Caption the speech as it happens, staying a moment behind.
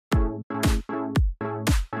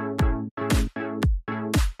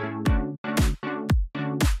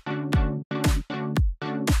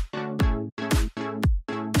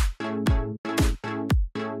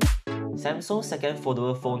Samsung's second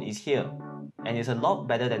foldable phone is here, and it's a lot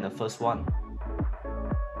better than the first one.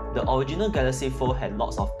 The original Galaxy Fold had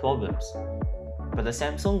lots of problems, but the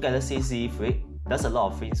Samsung Galaxy Z Flip does a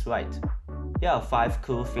lot of things right. Here are 5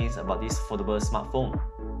 cool things about this foldable smartphone.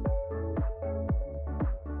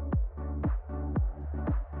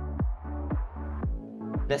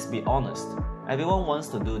 Let's be honest, everyone wants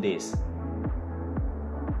to do this.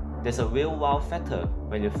 There's a real wow factor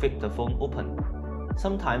when you flip the phone open.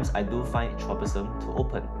 Sometimes I do find it troublesome to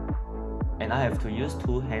open, and I have to use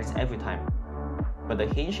 2 hands every time. But the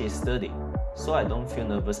hinge is sturdy, so I don't feel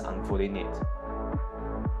nervous unfolding it.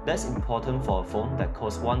 That's important for a phone that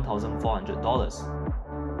costs $1,400.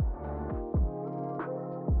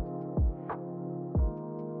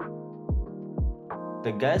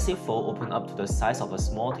 The Galaxy Fold opened up to the size of a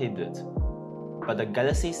small tablet, but the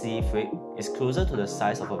Galaxy Z Flip is closer to the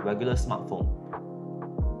size of a regular smartphone.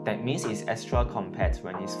 That means it's extra compact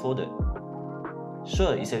when it's folded.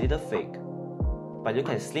 Sure, it's a little thick, but you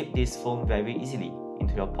can slip this phone very easily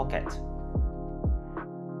into your pocket.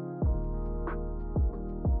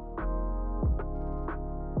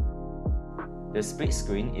 The split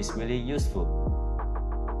screen is really useful.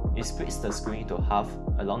 It splits the screen into half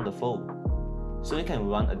along the fold, so you can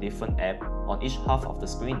run a different app on each half of the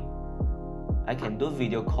screen. I can do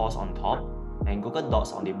video calls on top and Google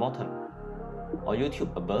Docs on the bottom, or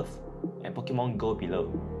YouTube above and Pokemon Go below.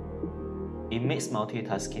 It makes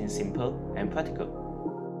multitasking simple and practical.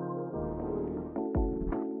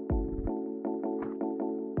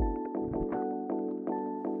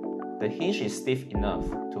 The hinge is stiff enough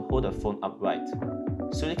to hold the phone upright,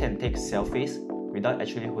 so you can take selfies without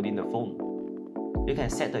actually holding the phone. You can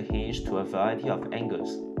set the hinge to a variety of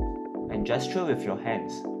angles, and gesture with your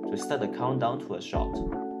hands to start the countdown to a shot.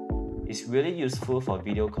 It's really useful for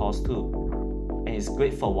video calls too, and it's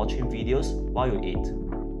great for watching videos while you eat.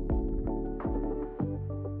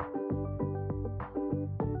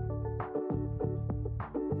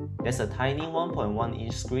 There's a tiny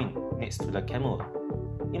 1.1-inch screen next to the camera.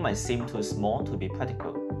 It might seem too small to be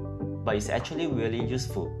practical, but it's actually really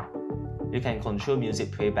useful. You can control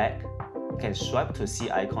music playback, you can swipe to see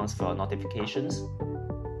icons for your notifications,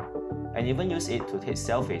 and even use it to take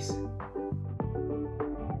selfies.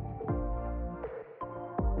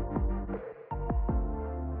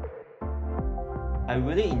 I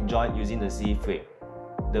really enjoyed using the Z Flip.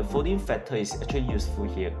 The folding factor is actually useful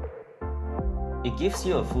here. It gives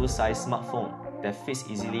you a full-size smartphone that fits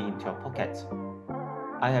easily into your pocket.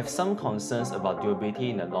 I have some concerns about durability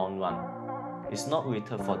in the long run. It's not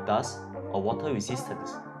rated for dust or water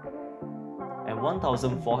resistance. And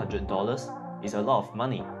 $1,400 is a lot of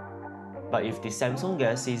money. But if the Samsung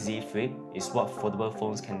Galaxy Z Flip is what foldable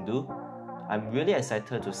phones can do, I'm really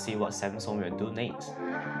excited to see what Samsung will do next.